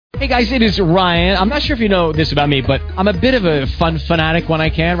Hey guys, it is Ryan. I'm not sure if you know this about me, but I'm a bit of a fun fanatic when I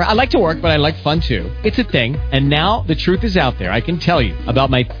can. I like to work, but I like fun too. It's a thing. And now the truth is out there. I can tell you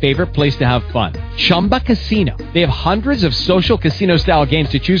about my favorite place to have fun. Chumba Casino. They have hundreds of social casino style games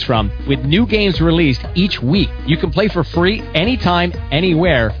to choose from with new games released each week. You can play for free anytime,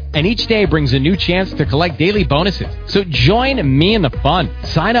 anywhere. And each day brings a new chance to collect daily bonuses. So join me in the fun.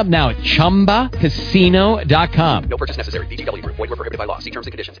 Sign up now at ChumbaCasino.com. No purchase necessary. VGW Group. Void where prohibited by law. See terms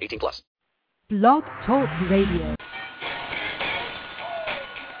and conditions. 18+. Blog Talk Radio.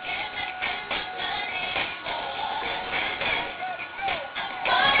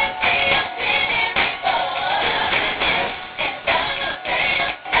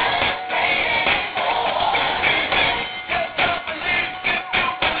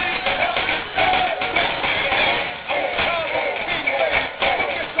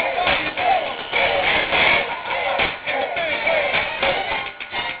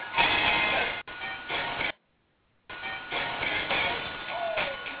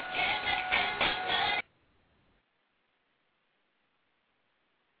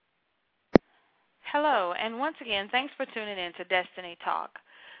 Hello, and once again, thanks for tuning in to Destiny Talk.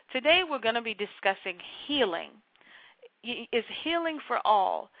 Today we're going to be discussing healing. Is healing for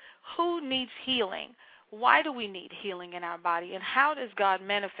all? Who needs healing? Why do we need healing in our body? And how does God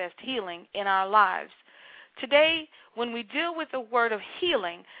manifest healing in our lives? Today, when we deal with the word of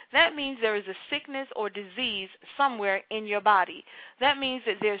healing, that means there is a sickness or disease somewhere in your body. That means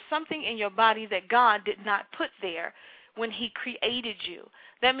that there's something in your body that God did not put there when He created you.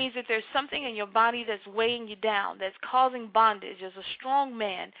 That means that there's something in your body that's weighing you down, that's causing bondage as a strong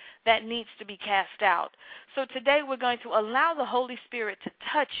man that needs to be cast out. So today we're going to allow the Holy Spirit to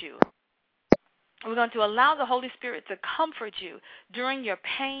touch you. We're going to allow the Holy Spirit to comfort you during your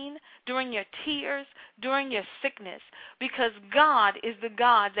pain, during your tears, during your sickness, because God is the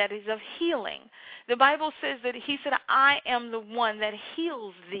God that is of healing. The Bible says that He said, I am the one that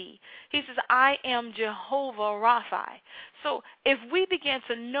heals thee. He says, I am Jehovah Rapha. So if we begin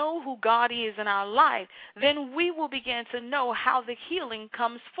to know who God is in our life, then we will begin to know how the healing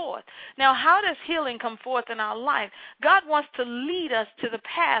comes forth. Now, how does healing come forth in our life? God wants to lead us to the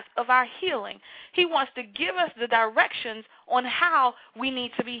path of our healing. He wants to give us the directions on how we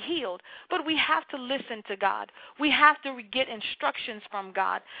need to be healed. But we have to listen to God. We have to get instructions from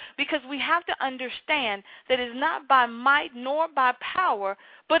God, because we have to understand that it's not by might nor by power,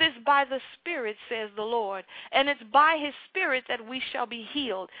 but it's by the Spirit, says the Lord. And it's by His Spirit that we shall be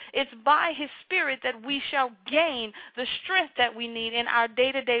healed. It's by His Spirit that we shall gain the strength that we need in our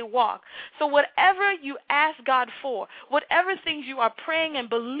day-to-day walk. So whatever you ask God for, whatever things you are praying and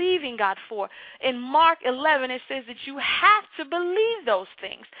believing God for, in Mark 11 it says that you have to believe those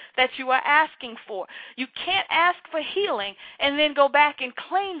things that you are asking for. You can't ask for healing and then go back and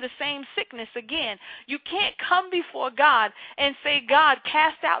claim the same sickness again. You can't come before God and say, God,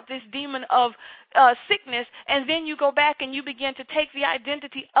 cast out this demon of sickness, and then you go back and you begin to take the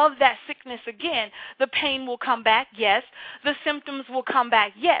identity of that sickness again. The pain will come back, yes. The symptoms will come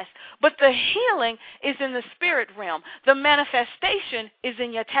back, yes. But the healing is in the spirit realm. The manifestation is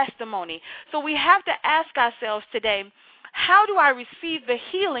in your testimony. So we have to ask ourselves today, how do I receive the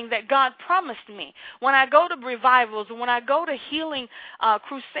healing that God promised me? When I go to revivals, or when I go to healing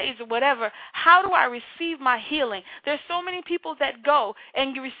crusades or whatever, how do I receive my healing? There's so many people that go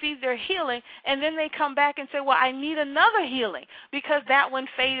and receive their healing, and then they come back and say, well, I need another healing because that one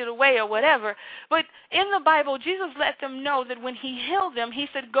faded away or whatever. But in the Bible, Jesus let them know that when He healed them, He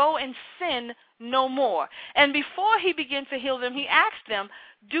said, go and sin no more. And before He began to heal them, He asked them,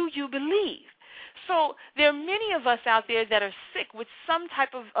 do you believe? So there are many of us out there that are sick with some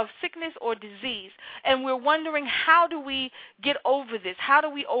type of sickness or disease, and we're wondering, how do we get over this? How do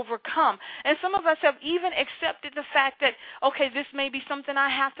we overcome? And some of us have even accepted the fact that, okay, this may be something I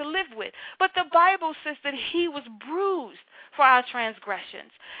have to live with. But the Bible says that He was bruised for our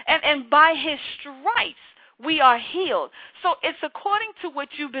transgressions, and by His stripes we are healed. So it's according to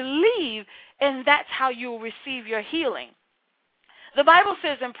what you believe, and that's how you'll receive your healing. The Bible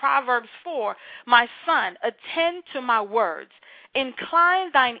says in Proverbs 4, my son, attend to my words.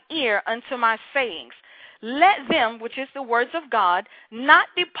 Incline thine ear unto my sayings. Let them, which is the words of God, not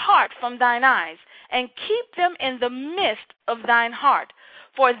depart from thine eyes, and keep them in the midst of thine heart.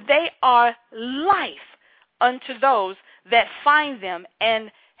 For they are life unto those that find them,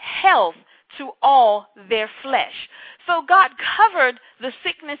 and health to all their flesh. So God covered the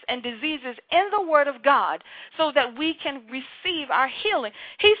sickness and diseases in the Word of God so that we can receive our healing.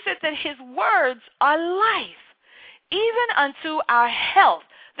 He said that His words are life, even unto our health.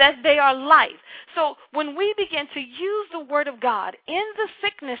 that they are life. So when we begin to use the word of God in the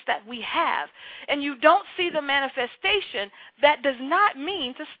sickness that we have, and you don't see the manifestation, that does not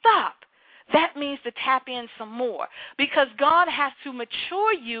mean to stop. That means to tap in some more, because God has to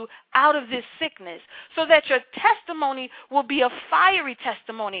mature you out of this sickness so that your testimony will be a fiery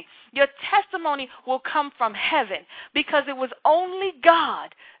testimony. Your testimony will come from heaven, because it was only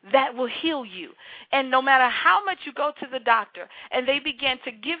God that will heal you. And no matter how much you go to the doctor and they begin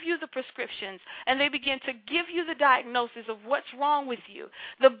to give you the prescriptions and they begin to give you the diagnosis of what's wrong with you,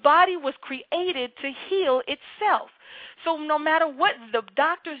 the body was created to heal itself. So no matter what the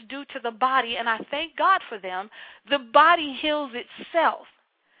doctors do to the body, and I thank God for them, the body heals itself.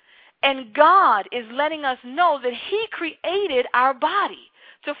 And God is letting us know that he created our body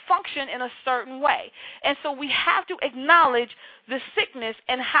to function in a certain way. And so we have to acknowledge the sickness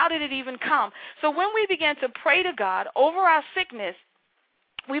and how did it even come. So when we begin to pray to God over our sickness,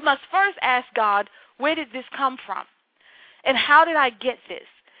 we must first ask God, where did this come from? And how did I get this?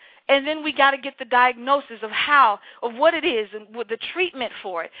 And then we got to get the diagnosis of what it is and with the treatment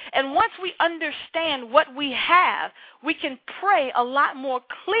for it. And once we understand what we have, we can pray a lot more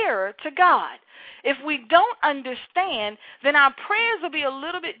clearer to God. If we don't understand, then our prayers will be a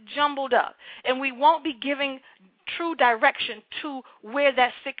little bit jumbled up, and we won't be giving true direction to where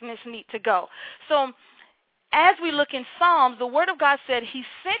that sickness needs to go. So as we look in Psalms, the Word of God said he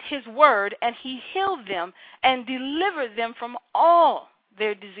sent his word and he healed them and delivered them from all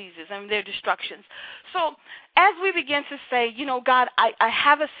their diseases and their destructions. So as we begin to say, God, I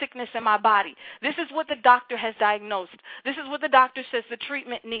have a sickness in my body. This is what the doctor has diagnosed. This is what the doctor says the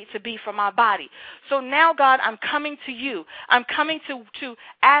treatment needs to be for my body. So now, God, I'm coming to you. I'm coming to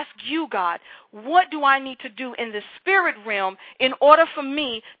ask you, God, what do I need to do in the spirit realm in order for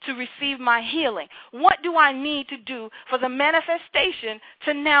me to receive my healing? What do I need to do for the manifestation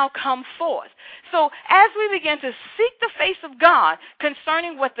to now come forth? So as we begin to seek the face of God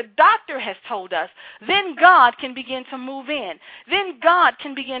concerning what the doctor has told us, then God can begin to move in. Then God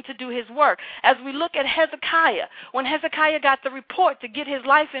can begin to do his work. As we look at Hezekiah, when Hezekiah got the report to get his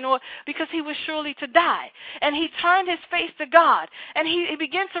life in order because he was surely to die, and he turned his face to God, and he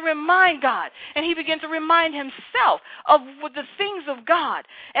began to remind God, and he began to remind himself of the things of God.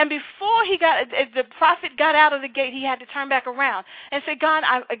 And before the prophet got out of the gate, he had to turn back around and say, God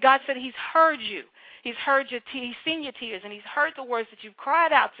said he's heard you. He's heard he's seen your tears, and he's heard the words that you've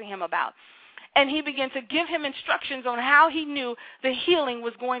cried out to him about. And he began to give him instructions on how he knew the healing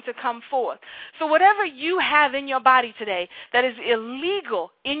was going to come forth. So whatever you have in your body today that is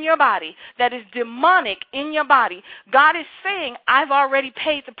illegal in your body, that is demonic in your body, God is saying, I've already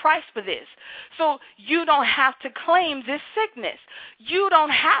paid the price for this. So you don't have to claim this sickness. You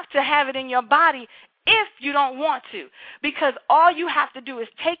don't have to have it in your body if you don't want to, because all you have to do is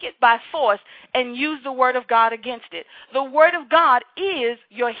take it by force and use the word of God against it. The word of God is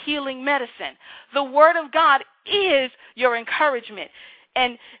your healing medicine. The word of God is your encouragement.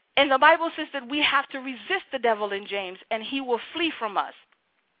 And the Bible says that we have to resist the devil in James, and he will flee from us.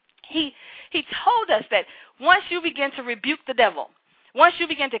 He told us that once you begin to rebuke the devil, once you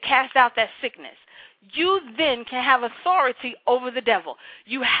begin to cast out that sickness, you then can have authority over the devil.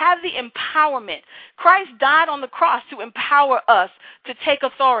 You have the empowerment. Christ died on the cross to empower us to take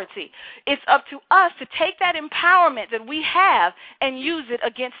authority. It's up to us to take that empowerment that we have and use it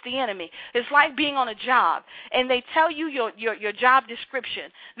against the enemy. It's like being on a job, and they tell you your job description.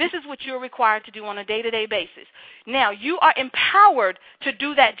 This is what you're required to do on a day-to-day basis. Now, you are empowered to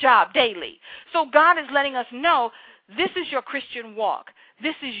do that job daily. So God is letting us know this is your Christian walk.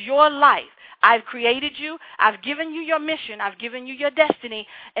 This is your life. I've created you. I've given you your mission. I've given you your destiny.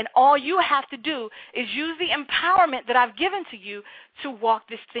 And all you have to do is use the empowerment that I've given to you to walk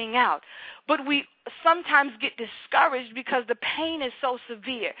this thing out. But we sometimes get discouraged because the pain is so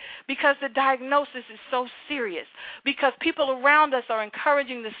severe, because the diagnosis is so serious, because people around us are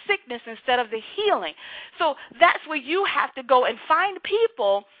encouraging the sickness instead of the healing. So that's where you have to go and find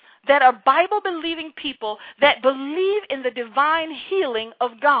people that are Bible-believing people that believe in the divine healing of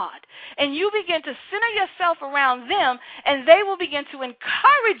God. And you begin to center yourself around them, and they will begin to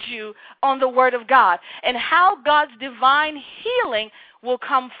encourage you on the Word of God and how God's divine healing will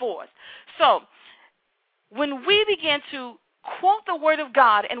come forth. So when we begin to quote the word of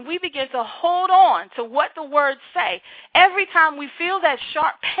God and we begin to hold on to what the words say, every time we feel that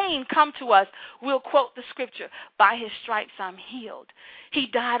sharp pain come to us, we'll quote the scripture, by his stripes I'm healed. He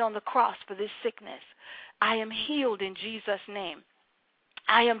died on the cross for this sickness. I am healed in Jesus' name.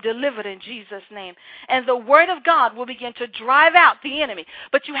 I am delivered in Jesus' name. And the word of God will begin to drive out the enemy.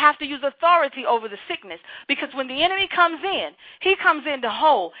 But you have to use authority over the sickness, because when the enemy comes in, he comes in to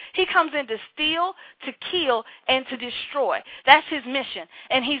hold. He comes in to steal, to kill, and to destroy. That's his mission.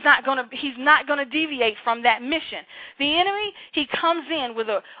 And he's not going to deviate from that mission. The enemy, he comes in with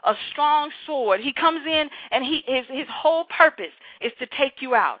a strong sword. He comes in and his whole purpose is to take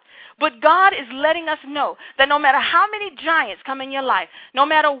you out. But God is letting us know that no matter how many giants come in your life, no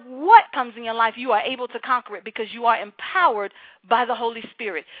matter what comes in your life, you are able to conquer it, because you are empowered by the Holy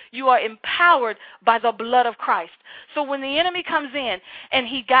Spirit. You are empowered by the blood of Christ. So when the enemy comes in and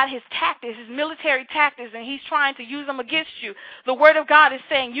he got his tactics, his military tactics, and he's trying to use them against you, the word of God is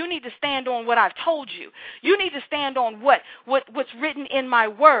saying you need to stand on what I've told you. You need to stand on what's written in my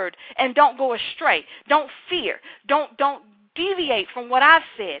word, and don't go astray. Don't fear. Don't deviate from what I've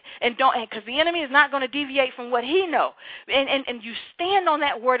said, and because the enemy is not going to deviate from what he knows. And you stand on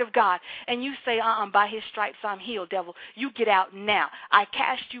that word of God, and you say, by his stripes I'm healed, devil. You get out now. I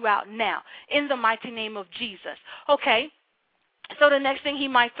cast you out now in the mighty name of Jesus. Okay. So the next thing, he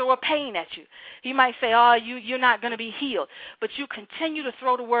might throw a pain at you. He might say, you're not going to be healed. But you continue to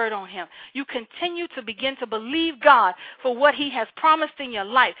throw the word on him. You continue to begin to believe God for what he has promised in your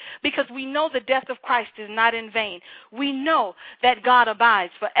life, because we know the death of Christ is not in vain. We know that God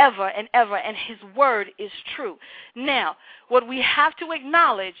abides forever and ever, and his word is true. Now, what we have to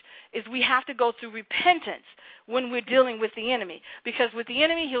acknowledge is we have to go through repentance when we're dealing with the enemy. Because with the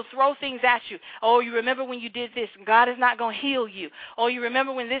enemy, he'll throw things at you. Oh, you remember when you did this, and God is not going to heal you. Oh, you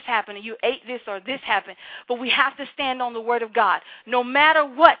remember when this happened, and you ate this or this happened. But we have to stand on the word of God. No matter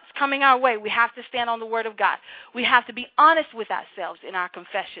what's coming our way, we have to stand on the word of God. We have to be honest with ourselves in our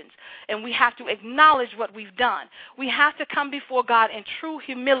confessions, and we have to acknowledge what we've done. We have to come before God in true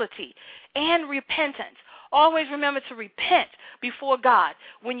humility and repentance. Always remember to repent before God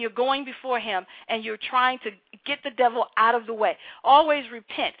when you're going before him and you're trying to get the devil out of the way. Always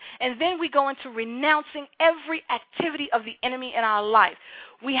repent. And then we go into renouncing every activity of the enemy in our life.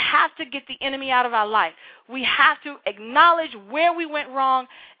 We have to get the enemy out of our life. We have to acknowledge where we went wrong,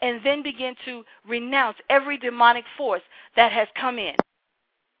 and then begin to renounce every demonic force that has come in.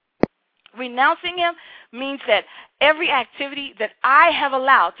 Renouncing him means that every activity that I have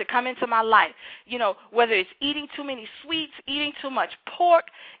allowed to come into my life, whether it's eating too many sweets, eating too much pork,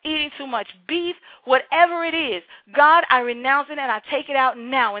 eating too much beef, whatever it is, God, I renounce it and I take it out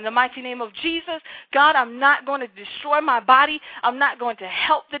now in the mighty name of Jesus. God, I'm not going to destroy my body. I'm not going to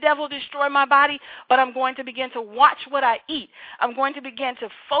help the devil destroy my body, but I'm going to begin to watch what I eat. I'm going to begin to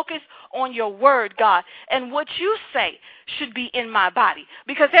focus on your word, God, and what you say should be in my body,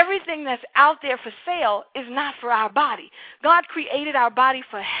 because everything that's out there for sale is not for our body. God created our body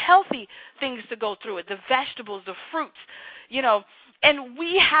for healthy things to go through it, the vegetables, the fruits, and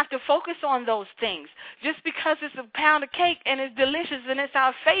we have to focus on those things. Just because it's a pound of cake and it's delicious and it's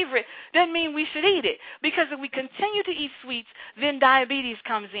our favorite doesn't mean we should eat it. Because if we continue to eat sweets, then diabetes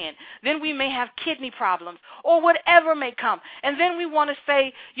comes in. Then we may have kidney problems or whatever may come. And then we want to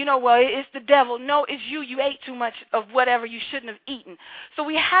say, well, it's the devil. No, it's you. You ate too much of whatever you shouldn't have eaten. So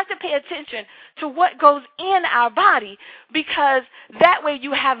we have to pay attention to what goes in our body, because that way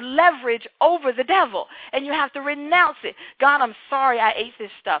you have leverage over the devil, and you have to renounce it. God, I'm sorry I ate this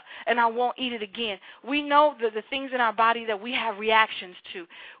stuff, and I won't eat it again. We know that the things in our body that we have reactions to.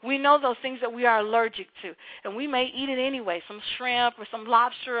 We know those things that we are allergic to, and we may eat it anyway, some shrimp or some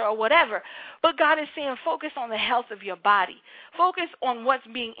lobster or whatever. But God is saying focus on the health of your body. Focus on what's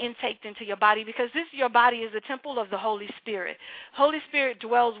being intaked into your body, because your body is the temple of the Holy Spirit. Holy Spirit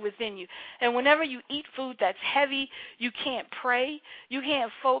dwells within you. And whenever you eat food that's heavy, you can't pray, you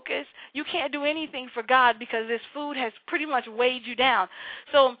can't focus, you can't do anything for God, because this food has pretty much weighed you down.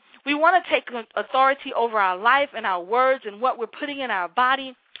 So we want to take authority over our life and our words and what we're putting in our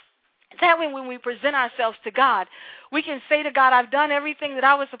body. That way, when we present ourselves to God, we can say to God, I've done everything that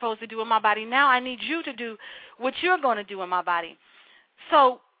I was supposed to do in my body. Now I need you to do what you're going to do in my body.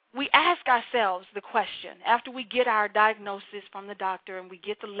 So we ask ourselves the question, after we get our diagnosis from the doctor and we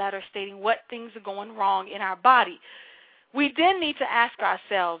get the letter stating what things are going wrong in our body, we then need to ask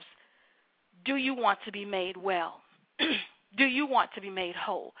ourselves, do you want to be made well? Do you want to be made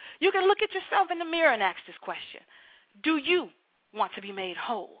whole? You can look at yourself in the mirror and ask this question. Do you want to be made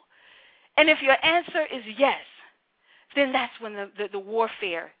whole? And if your answer is yes, then that's when the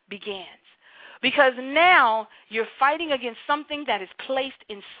warfare begins. Because now you're fighting against something that is placed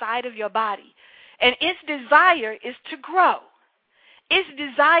inside of your body. And its desire is to grow. Its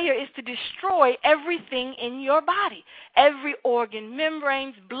desire is to destroy everything in your body. Every organ,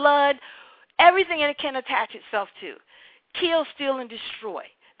 membranes, blood, everything it can attach itself to. kill, steal, and destroy.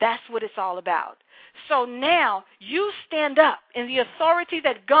 That's what it's all about. So now you stand up in the authority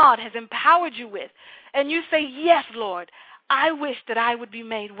that God has empowered you with, and you say, yes, Lord, I wish that I would be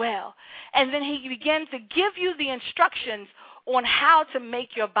made well. And then he begins to give you the instructions on how to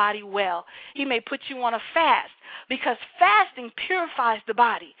make your body well. He may put you on a fast, because fasting purifies the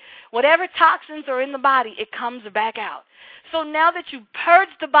body. Whatever toxins are in the body, it comes back out. So now that you purge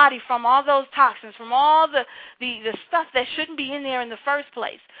the body from all those toxins, from all the stuff that shouldn't be in there in the first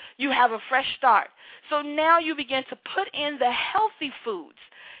place, you have a fresh start. So now you begin to put in the healthy foods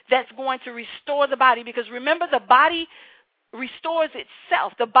that's going to restore the body, because remember, the body restores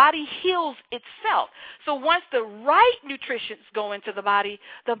itself. The body heals itself. So once the right nutrients go into the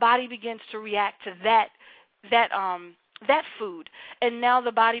body begins to react to that food, and now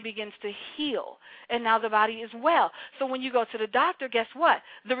the body begins to heal, and now the body is well. So when you go to the doctor, guess what?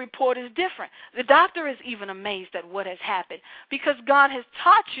 The report is different. The doctor is even amazed at what has happened, because God has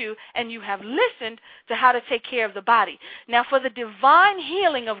taught you and you have listened to how to take care of the body. Now, for the divine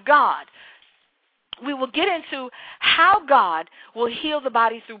healing of God, we will get into how God will heal the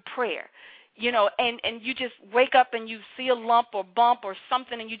body through prayer. You know, and you just wake up and you see a lump or bump or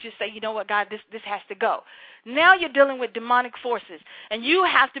something, and you just say, you know what, God, this has to go. Now you're dealing with demonic forces, and you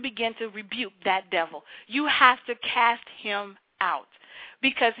have to begin to rebuke that devil. You have to cast him out,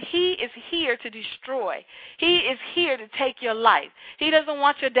 because he is here to destroy. He is here to take your life. He doesn't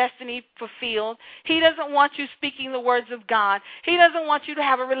want your destiny fulfilled. He doesn't want you speaking the words of God. He doesn't want you to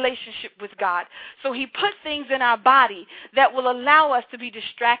have a relationship with God. So he put things in our body that will allow us to be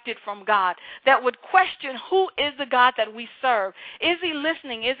distracted from God, that would question, who is the God that we serve? Is he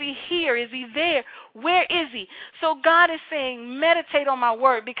listening? Is he here? Is he there? Where is he? So God is saying, meditate on my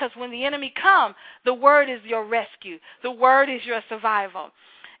word, because when the enemy comes, the word is your rescue. The word is your survival.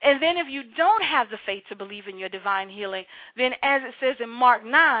 And then if you don't have the faith to believe in your divine healing, then as it says in Mark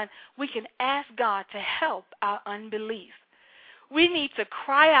 9, we can ask God to help our unbelief. We need to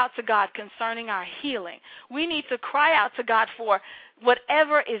cry out to God concerning our healing. We need to cry out to God for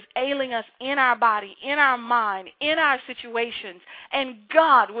whatever is ailing us in our body, in our mind, in our situations, and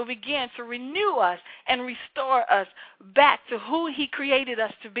God will begin to renew us and restore us back to who he created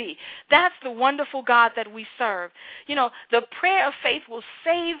us to be. That's the wonderful God that we serve. You know, the prayer of faith will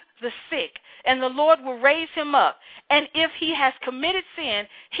save the sick, and the Lord will raise him up. And if he has committed sin,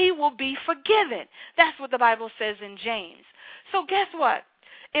 he will be forgiven. That's what the Bible says in James. So guess what?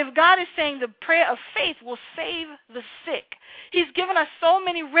 If God is saying the prayer of faith will save the sick, he's given us so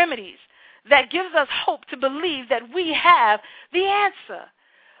many remedies that gives us hope to believe that we have the answer.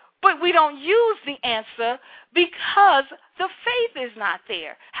 But we don't use the answer because the faith is not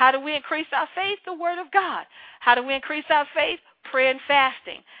there. How do we increase our faith? The Word of God. How do we increase our faith? Prayer and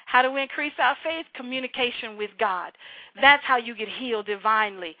fasting. How do we increase our faith? Communication with God. That's how you get healed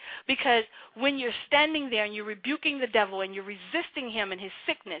divinely. Because when you're standing there and you're rebuking the devil and you're resisting him in his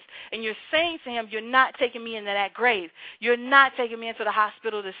sickness, and you're saying to him, you're not taking me into that grave. You're not taking me into the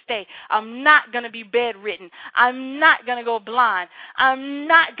hospital to stay. I'm not going to be bedridden. I'm not going to go blind. I'm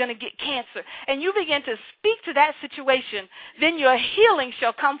not going to get cancer. And you begin to speak to that situation, then your healing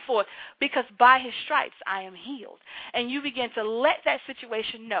shall come forth, because by his stripes I am healed. And you begin to let that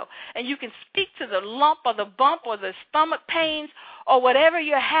situation know. And you can speak to the lump or the bump or the stomach pains or whatever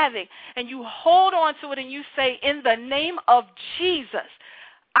you're having, and you hold on to it and you say, in the name of Jesus,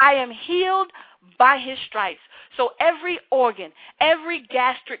 I am healed by his stripes. So every organ, every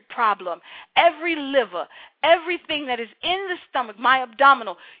gastric problem, every liver, everything that is in the stomach, my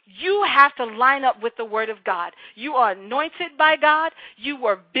abdominal, you have to line up with the Word of God. You are anointed by God. You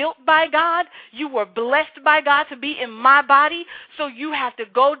were built by God. You were blessed by God to be in my body. So you have to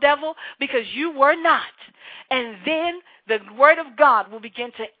go, devil, because you were not. And then the Word of God will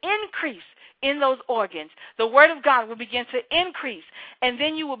begin to increase in those organs. The Word of God will begin to increase, and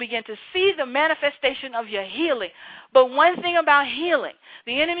then you will begin to see the manifestation of your healing. But one thing about healing,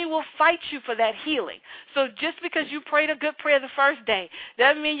 the enemy will fight you for that healing. So just because you prayed a good prayer the first day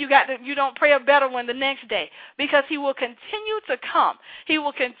doesn't mean you don't pray a better one the next day, because he will continue to come. He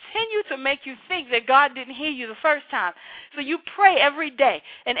will continue to make you think that God didn't hear you the first time. So you pray every day,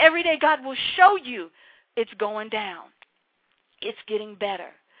 and every day God will show you it's going down. It's getting better.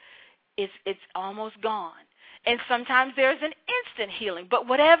 It's almost gone. And sometimes there's an instant healing. But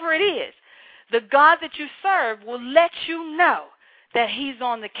whatever it is, the God that you serve will let you know that he's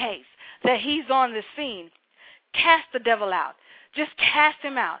on the case, that he's on the scene. Cast the devil out. Just cast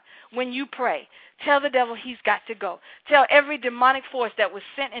him out when you pray. Tell the devil he's got to go. Tell every demonic force that was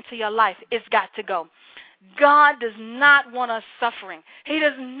sent into your life, it's got to go. God does not want us suffering. He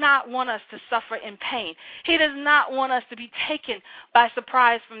does not want us to suffer in pain. He does not want us to be taken by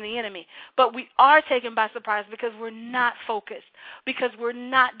surprise from the enemy. But we are taken by surprise because we're not focused, because we're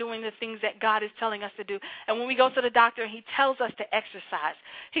not doing the things that God is telling us to do. And when we go to the doctor and he tells us to exercise,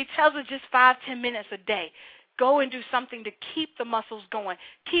 he tells us just 5-10 minutes a day. Go and do something to keep the muscles going,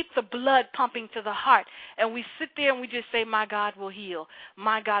 keep the blood pumping to the heart. And we sit there and we just say, my God will heal.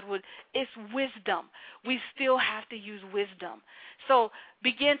 My God will. It's wisdom. We still have to use wisdom. So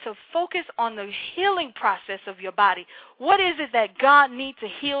begin to focus on the healing process of your body. What is it that God needs to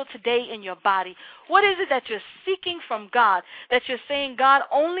heal today in your body? What is it that you're seeking from God, that you're saying, God,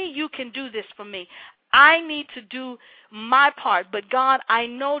 only you can do this for me? I need to do my part, but God, I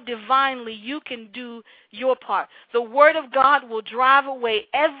know divinely you can do your part. The word of God will drive away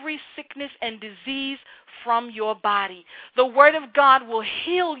every sickness and disease from your body. The word of God will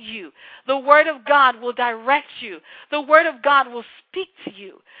heal you. The word of God will direct you. The word of God will speak to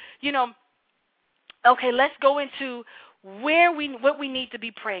you. You know, okay, let's go into what we need to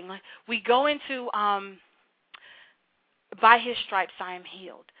be praying. We go into by his stripes I am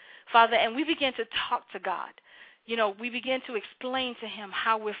healed. Father, and we begin to talk to God. You know, we begin to explain to him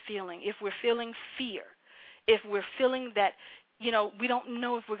how we're feeling. If we're feeling fear, if we're feeling that, you know, we don't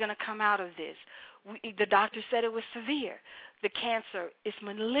know if we're going to come out of this. The doctor said it was severe. The cancer is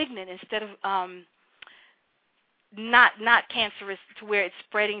malignant instead of not cancerous to where it's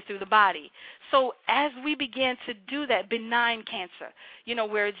spreading through the body. So as we begin to do that, benign cancer, you know,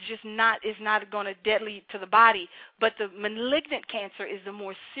 where it's just is not going to deadly to the body, but the malignant cancer is the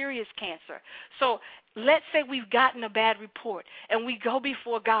more serious cancer. So let's say we've gotten a bad report and we go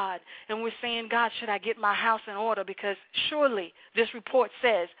before God and we're saying, God, should I get my house in order because surely this report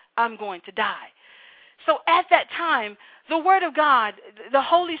says I'm going to die. So at that time, the Word of God, the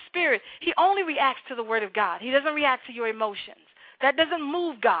Holy Spirit, he only reacts to the Word of God. He doesn't react to your emotions. That doesn't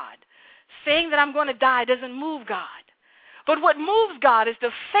move God. Saying that I'm going to die doesn't move God. But what moves God is the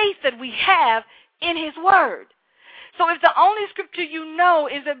faith that we have in his Word. So if the only scripture you know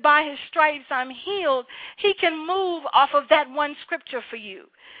is that by his stripes I'm healed, he can move off of that one scripture for you.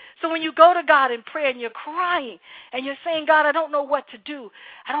 So when you go to God in prayer and you're crying and you're saying, God, I don't know what to do.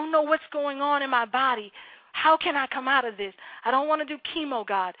 I don't know what's going on in my body. How can I come out of this? I don't want to do chemo,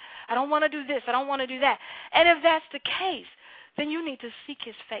 God. I don't want to do this. I don't want to do that. And if that's the case, then you need to seek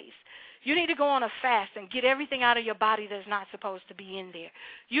his face. You need to go on a fast and get everything out of your body that's not supposed to be in there.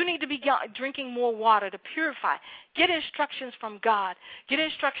 You need to be drinking more water to purify. Get instructions from God. Get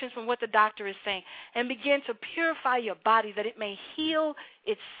instructions from what the doctor is saying and begin to purify your body that it may heal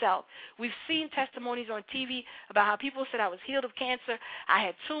itself. We've seen testimonies on TV about how people said I was healed of cancer. I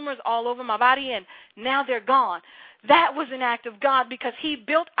had tumors all over my body and now they're gone. That was an act of God because he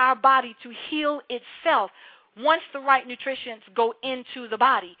built our body to heal itself once the right nutrients go into the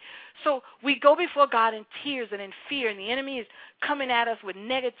body. So we go before God in tears and in fear, and the enemy is coming at us with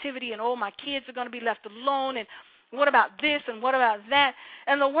negativity and, oh, my kids are going to be left alone, and what about this and what about that?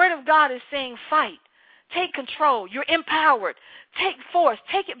 And the Word of God is saying fight. Take control. You're empowered. Take force.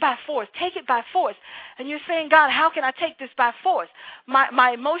 Take it by force. Take it by force. And you're saying, God, how can I take this by force?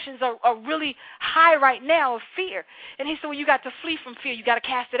 My emotions are really high right now of fear. And he said, well, you got to flee from fear. You got to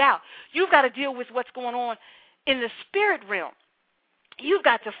cast it out. You've got to deal with what's going on in the spirit realm. You've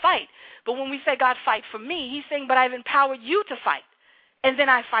got to fight. But when we say, God, fight for me, he's saying, but I've empowered you to fight. And then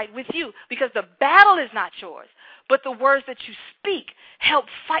I fight with you because the battle is not yours, but the words that you speak help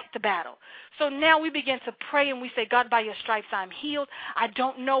fight the battle. So now we begin to pray and we say, God, by your stripes I'm healed. I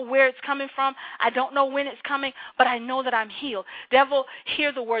don't know where it's coming from. I don't know when it's coming, but I know that I'm healed. Devil,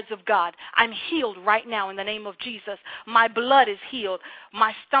 hear the words of God. I'm healed right now in the name of Jesus. My blood is healed.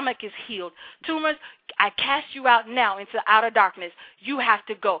 My stomach is healed. Tumors, I cast you out now into outer darkness. You have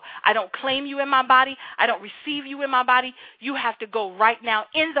to go. I don't claim you in my body. I don't receive you in my body. You have to go right now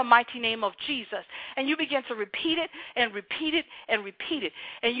in the mighty name of Jesus. And you begin to repeat it and repeat it and repeat it.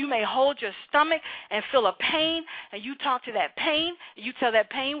 And you may hold your stomach and feel a pain, and you talk to that pain. You tell that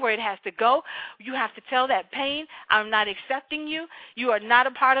pain where it has to go. You have to tell that pain, I'm not accepting you. You are not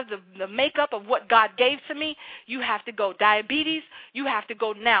a part of the makeup of what God gave to me. You have to go. Diabetes, you have to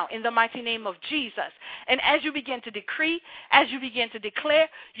go now in the mighty name of Jesus. And as you begin to decree, as you begin to declare,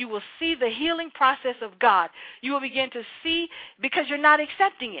 you will see the healing process of God. You will begin to see because you're not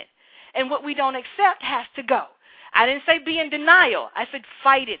accepting it. And what we don't accept has to go. I didn't say be in denial. I said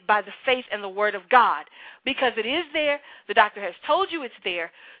fight it by the faith and the word of God because it is there. The doctor has told you it's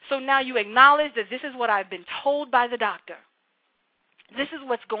there. So now you acknowledge that this is what I've been told by the doctor. This is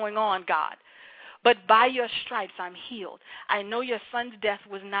what's going on, God. but by your stripes I'm healed. I know your son's death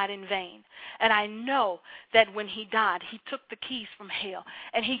was not in vain. And I know that when he died, he took the keys from hell,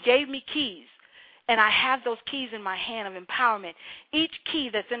 and he gave me keys. And I have those keys in my hand of empowerment. Each key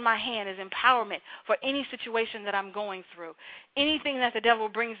that's in my hand is empowerment for any situation that I'm going through. Anything that the devil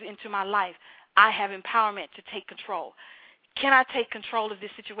brings into my life, I have empowerment to take control. Can I take control of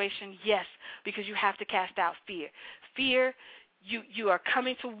this situation? Yes, because you have to cast out fear. Fear, you are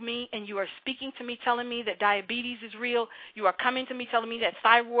coming to me and you are speaking to me, telling me that diabetes is real. You are coming to me telling me that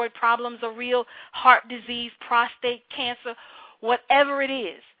thyroid problems are real, heart disease, prostate cancer, whatever it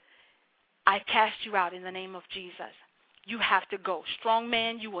is. I cast you out in the name of Jesus. You have to go. Strong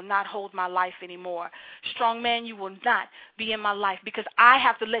man, you will not hold my life anymore. Strong man, you will not be in my life because I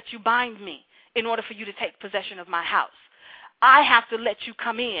have to let you bind me in order for you to take possession of my house. I have to let you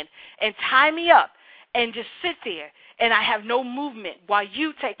come in and tie me up and just sit there, and I have no movement while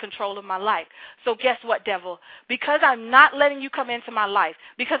you take control of my life. So guess what, devil? Because I'm not letting you come into my life,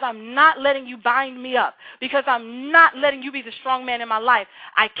 because I'm not letting you bind me up, because I'm not letting you be the strong man in my life,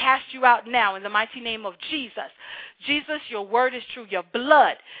 I cast you out now in the mighty name of Jesus. Jesus, your word is true. Your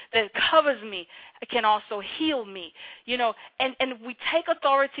blood that covers me can also heal me. You know, and we take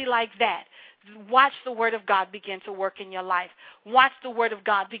authority like that. Watch the word of God begin to work in your life. Watch the word of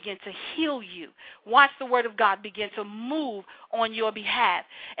God begin to heal you. Watch the word of God begin to move on your behalf.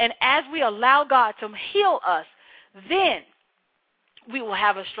 And as we allow God to heal us, then we will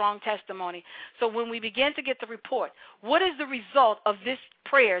have a strong testimony. So when we begin to get the report, what is the result of this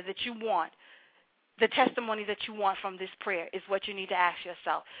prayer that you want? The testimony that you want from this prayer is what you need to ask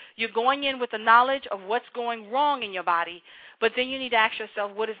yourself. You're going in with the knowledge of what's going wrong in your body, but then you need to ask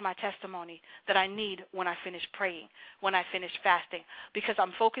yourself, what is my testimony that I need when I finish praying, when I finish fasting? Because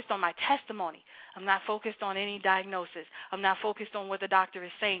I'm focused on my testimony. I'm not focused on any diagnosis. I'm not focused on what the doctor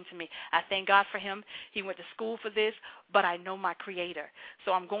is saying to me. I thank God for him. He went to school for this, but I know my Creator.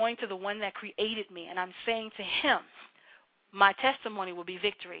 So I'm going to the one that created me, and I'm saying to him, my testimony will be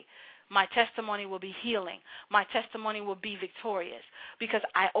victory. My testimony will be healing. My testimony will be victorious because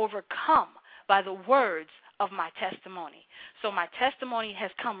I overcome by the words of my testimony. So my testimony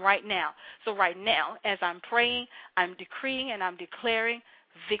has come right now. So right now, as I'm praying, I'm decreeing and I'm declaring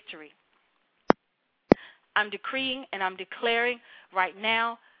victory. I'm decreeing and I'm declaring right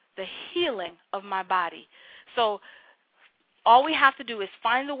now the healing of my body. So all we have to do is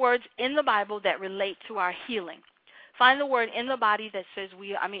find the words in the Bible that relate to our healing. Find the word in the body that says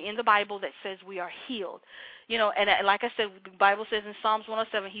in the Bible that says we are healed. You know, and like I said, the Bible says in Psalms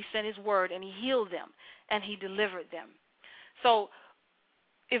 107, he sent his word and he healed them and he delivered them. So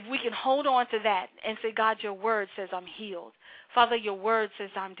if we can hold on to that and say, God, your word says I'm healed. Father, your word says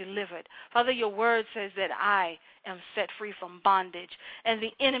I'm delivered. Father, your word says that I am set free from bondage and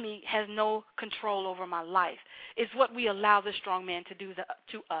the enemy has no control over my life. It's what we allow the strong man to do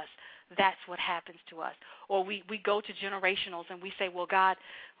to us. That's what happens to us. Or we go to generationals and we say, well, God,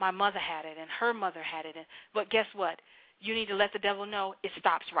 my mother had it and her mother had it. But guess what? You need to let the devil know it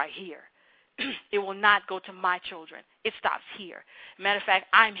stops right here. It will not go to my children. It stops here. Matter of fact,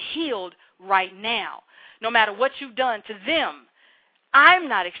 I'm healed right now. No matter what you've done to them, I'm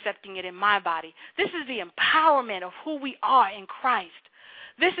not accepting it in my body. This is the empowerment of who we are in Christ.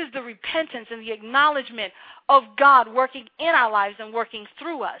 This is the repentance and the acknowledgement of God working in our lives and working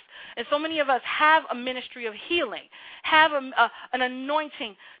through us. And so many of us have a ministry of healing, have an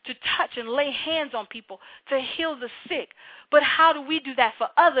anointing to touch and lay hands on people to heal the sick. But how do we do that for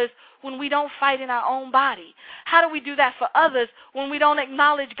others when we don't fight in our own body? How do we do that for others when we don't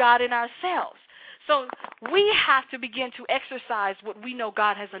acknowledge God in ourselves? So we have to begin to exercise what we know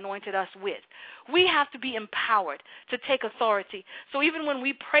God has anointed us with. We have to be empowered to take authority. So even when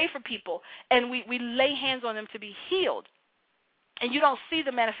we pray for people and we lay hands on them to be healed and you don't see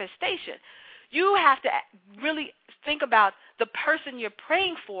the manifestation, you have to really think about the person you're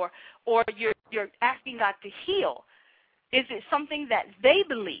praying for or you're asking God to heal. Is it something that they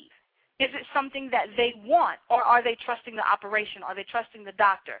believe? Is it something that they want? Or are they trusting the operation? Are they trusting the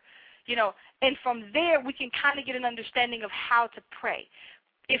doctor? You know, and from there we can kind of get an understanding of how to pray.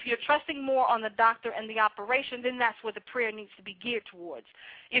 If you're trusting more on the doctor and the operation, then that's where the prayer needs to be geared towards.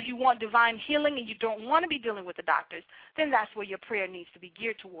 If you want divine healing and you don't want to be dealing with the doctors, then that's where your prayer needs to be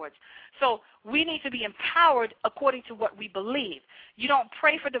geared towards. So we need to be empowered according to what we believe. You don't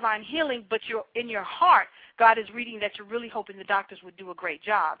pray for divine healing, but in your heart, God is reading that you're really hoping the doctors would do a great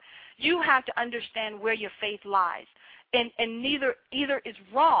job. You have to understand where your faith lies. And either is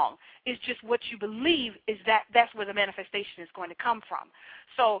wrong. It's just what you believe is that's where the manifestation is going to come from.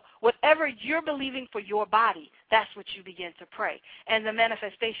 So whatever you're believing for your body, that's what you begin to pray. And the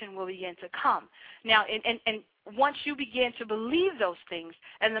manifestation will begin to come. Now, and once you begin to believe those things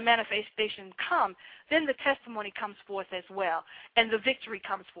and the manifestation come, then the testimony comes forth as well. And the victory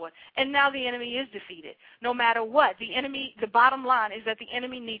comes forth. And now the enemy is defeated. No matter what, the bottom line is that the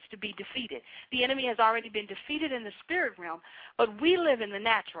enemy needs to be defeated. The enemy has already been defeated in the spirit realm, but we live in the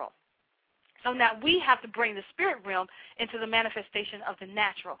natural. So now we have to bring the spirit realm into the manifestation of the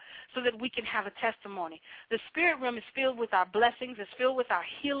natural so that we can have a testimony. The spirit realm is filled with our blessings. It's filled with our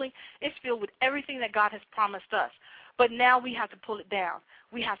healing. It's filled with everything that God has promised us. But now we have to pull it down.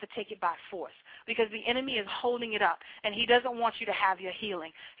 We have to take it by force because the enemy is holding it up, and he doesn't want you to have your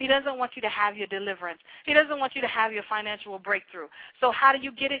healing. He doesn't want you to have your deliverance. He doesn't want you to have your financial breakthrough. So how do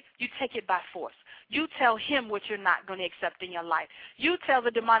you get it? You take it by force. You tell him what you're not going to accept in your life. You tell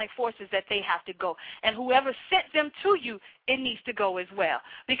the demonic forces that they have to go. And whoever sent them to you, it needs to go as well.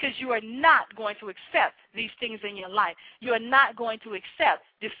 Because you are not going to accept these things in your life. You are not going to accept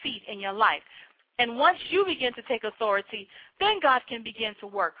defeat in your life. And once you begin to take authority, then God can begin to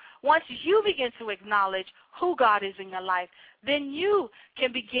work. Once you begin to acknowledge who God is in your life, then you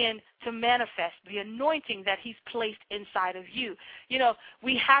can begin to manifest the anointing that he's placed inside of you. You know,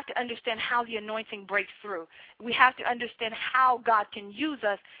 we have to understand how the anointing breaks through. We have to understand how God can use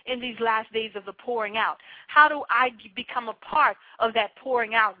us in these last days of the pouring out. How do I become a part of that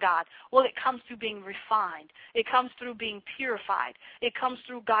pouring out, God? Well, it comes through being refined. It comes through being purified. It comes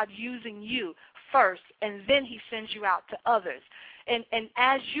through God using you first, and then he sends you out to others. And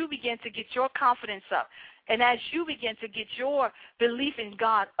as you begin to get your confidence up, and as you begin to get your belief in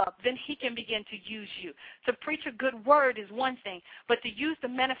God up, then he can begin to use you. To preach a good word is one thing, but to use the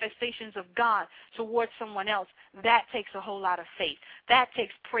manifestations of God towards someone else, that takes a whole lot of faith. That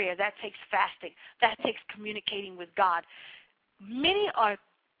takes prayer. That takes fasting. That takes communicating with God. Many are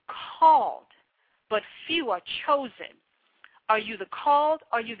called, but few are chosen. Are you the called?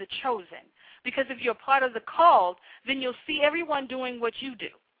 Are you the chosen? Because if you're part of the called, then you'll see everyone doing what you do.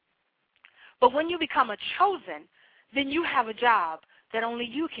 But when you become a chosen, then you have a job that only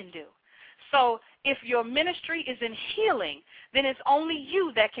you can do. So if your ministry is in healing, then it's only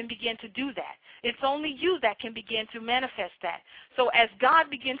you that can begin to do that. It's only you that can begin to manifest that. So as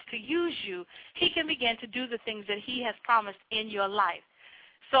God begins to use you, he can begin to do the things that he has promised in your life.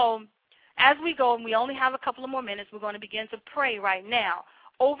 So as we go, and we only have a couple of more minutes, we're going to begin to pray right now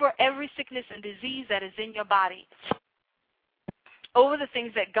over every sickness and disease that is in your body, over the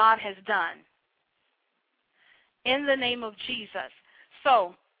things that God has done, in the name of Jesus.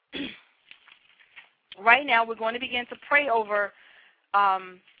 So right now we're going to begin to pray over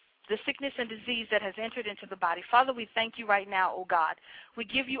the sickness and disease that has entered into the body. Father, we thank you right now, oh God. We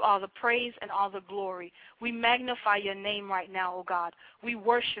give you all the praise and all the glory. We magnify your name right now, oh God. We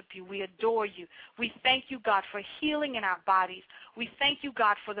worship you. We adore you. We thank you, God, for healing in our bodies. We thank you,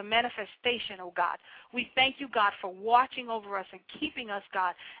 God, for the manifestation, oh God. We thank you, God, for watching over us and keeping us,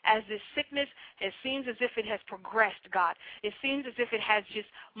 God, as this sickness, it seems as if it has progressed, God. It seems as if it has just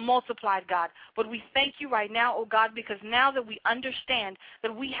multiplied, God. But we thank you right now, oh God, because now that we understand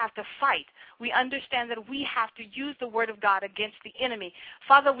that we have to fight, we understand that we have to use the word of God against the enemy.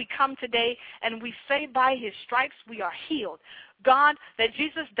 Father, we come today and we say by his stripes we are healed. God, that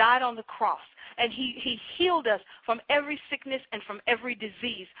Jesus died on the cross, and he healed us from every sickness and from every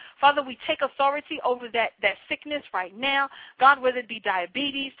disease. Father, we take authority over that sickness right now. God, whether it be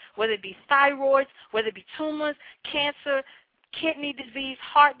diabetes, whether it be thyroid, whether it be tumors, cancer, kidney disease,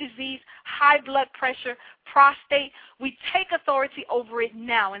 heart disease, high blood pressure, prostate, we take authority over it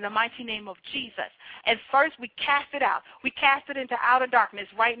now in the mighty name of Jesus. And first, we cast it out. We cast it into outer darkness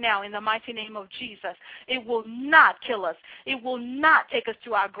right now in the mighty name of Jesus. It will not kill us. It will not take us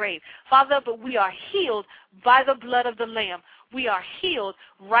to our grave. Father, but we are healed by the blood of the Lamb. We are healed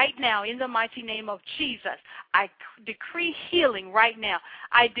right now in the mighty name of Jesus. I decree healing right now.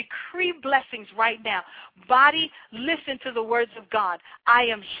 I decree blessings right now. Body, listen to the words of God. I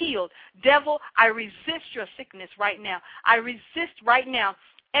am healed. Devil, I resist your sickness right now. I resist right now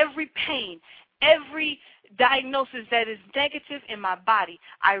every pain, every diagnosis that is negative in my body.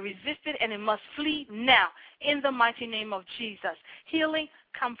 I resist it, and it must flee now in the mighty name of Jesus. Healing,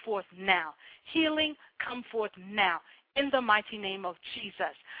 come forth now. Healing, come forth now In the mighty name of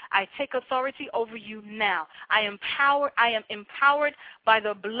Jesus, I take authority over you now. I am empowered by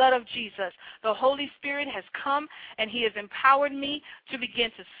the blood of Jesus. The Holy Spirit has come and he has empowered me to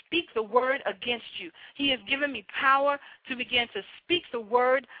begin to speak the word against you. He has given me power to begin to speak the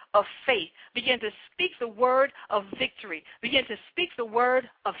word of faith, begin to speak the word of victory, begin to speak the word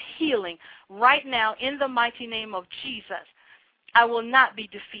of healing right now in the mighty name of Jesus. I will not be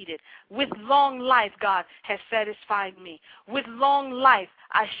defeated. With long life, God has satisfied me. With long life,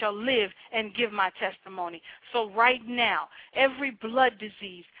 I shall live and give my testimony. So right now, every blood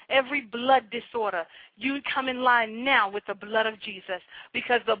disease, every blood disorder, you come in line now with the blood of Jesus,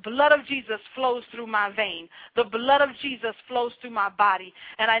 because the blood of Jesus flows through my vein. The blood of Jesus flows through my body.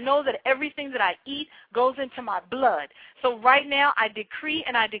 And I know that everything that I eat goes into my blood. So right now, I decree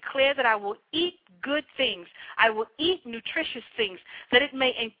and I declare that I will eat good things. I will eat nutritious things, that it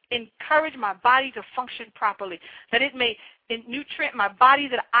may encourage my body to function properly, that it may nutrient my body,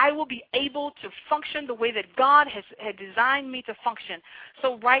 that I will be able to function the way that God had designed me to function.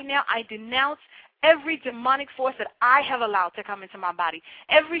 So right now, I denounce every demonic force that I have allowed to come into my body,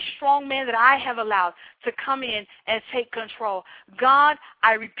 every strong man that I have allowed to come in and take control. God,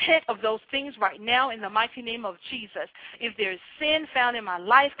 I repent of those things right now in the mighty name of Jesus. If there is sin found in my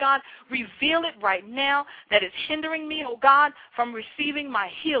life, God, reveal it right now that is hindering me, oh God, from receiving my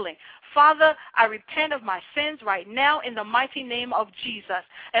healing. Father, I repent of my sins right now in the mighty name of Jesus,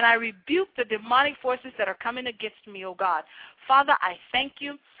 and I rebuke the demonic forces that are coming against me, oh God. Father, I thank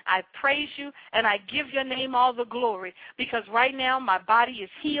you, I praise you, and I give your name all the glory, because right now my body is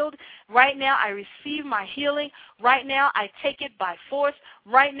healed. Right now I receive my healing. Right now I take it by force.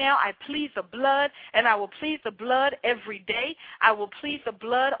 Right now I plead the blood, and I will plead the blood every day. I will plead the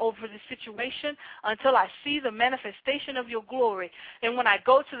blood over the situation until I see the manifestation of your glory. And when I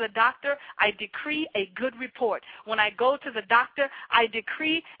go to the doctor, I decree a good report. When I go to the doctor, I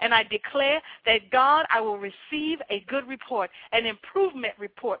decree and I declare that, God, I will receive a good report, an improvement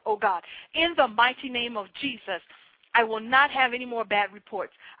report, oh God, in the mighty name of Jesus. I will not have any more bad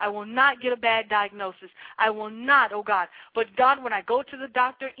reports. I will not get a bad diagnosis. I will not, oh God. But God, when I go to the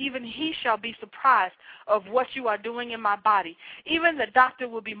doctor, even he shall be surprised of what you are doing in my body. Even the doctor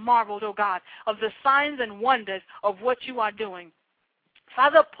will be marveled, oh God, of the signs and wonders of what you are doing.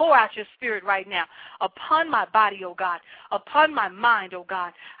 Father, pour out your spirit right now upon my body, oh God, upon my mind, oh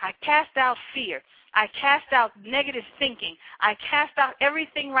God. I cast out fear. I cast out negative thinking. I cast out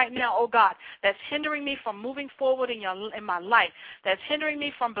everything right now, oh God, that's hindering me from moving forward in my life, that's hindering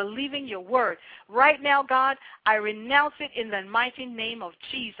me from believing your word. Right now, God, I renounce it in the mighty name of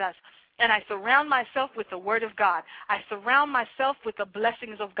Jesus. And I surround myself with the word of God. I surround myself with the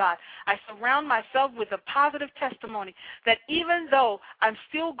blessings of God. I surround myself with a positive testimony that even though I'm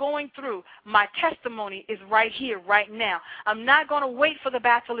still going through, my testimony is right here, right now. I'm not going to wait for the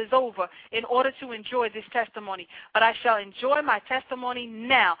battle is over in order to enjoy this testimony, but I shall enjoy my testimony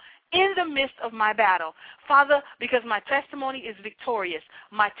now, in the midst of my battle. Father, because my testimony is victorious.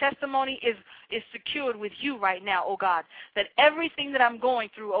 My testimony is secured with you right now, oh God, that everything that I'm going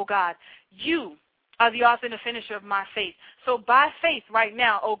through, oh God, you are the author and the finisher of my faith. So by faith right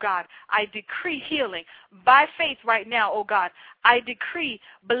now, oh God, I decree healing. By faith right now, oh God, I decree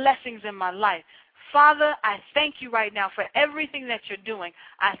blessings in my life. Father, I thank you right now for everything that you're doing.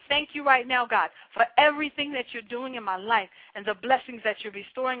 I thank you right now, God, for everything that you're doing in my life and the blessings that you're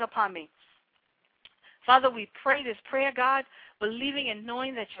bestowing upon me. Father, we pray this prayer, God, believing and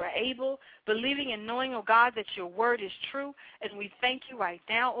knowing that you're able, believing and knowing, oh God, that your word is true. And we thank you right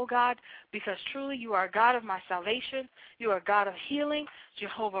now, oh God, because truly you are God of my salvation. You are God of healing,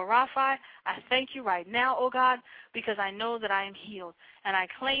 Jehovah Rapha. I thank you right now, oh God, because I know that I am healed. And I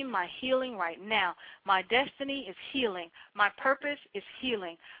claim my healing right now. My destiny is healing. My purpose is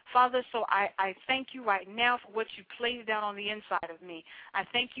healing. Father, so I thank you right now for what you placed down on the inside of me. I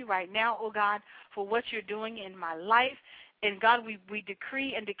thank you right now, oh God, for what you're doing in my life. And God, we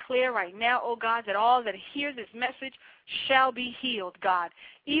decree and declare right now, oh God, that all that hear this message shall be healed, God,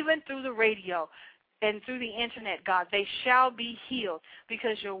 even through the radio and through the internet, God. They shall be healed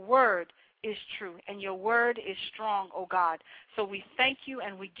because your word is true and your word is strong, oh God. So we thank you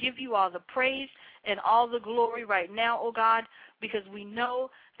and we give you all the praise and all the glory right now, oh God, because we know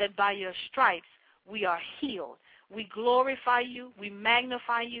that by your stripes we are healed. We glorify you, we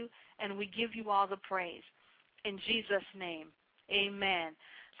magnify you, and we give you all the praise. In Jesus' name, amen.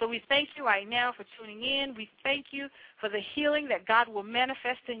 So we thank you right now for tuning in. We thank you for the healing that God will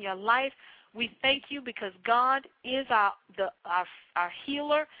manifest in your life. We thank you because God is our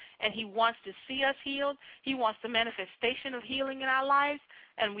healer, and he wants to see us healed. He wants the manifestation of healing in our lives.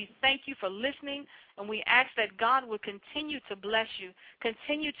 And we thank you for listening, and we ask that God will continue to bless you,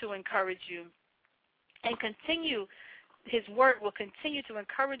 continue to encourage you, and His word will continue to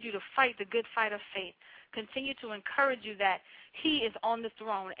encourage you to fight the good fight of faith, continue to encourage you that He is on the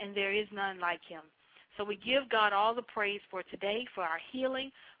throne and there is none like Him. So we give God all the praise for today, for our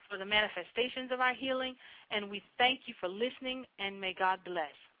healing, for the manifestations of our healing, and we thank you for listening, and may God bless.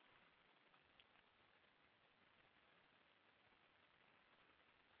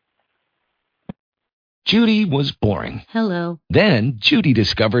 Judy was boring. Hello. Then Judy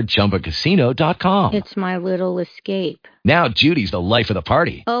discovered ChumbaCasino.com. It's my little escape. Now Judy's the life of the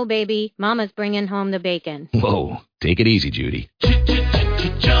party. Oh, baby, mama's bringing home the bacon. Whoa, take it easy, Judy.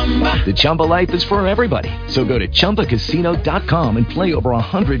 The Chumba life is for everybody. So go to ChumbaCasino.com and play over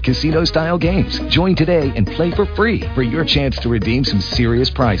 100 casino-style games. Join today and play for free for your chance to redeem some serious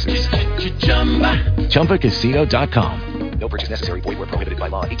prizes. ChumbaCasino.com. No purchase necessary. Void where prohibited by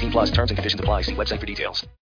law. 18 plus terms and conditions apply. See website for details.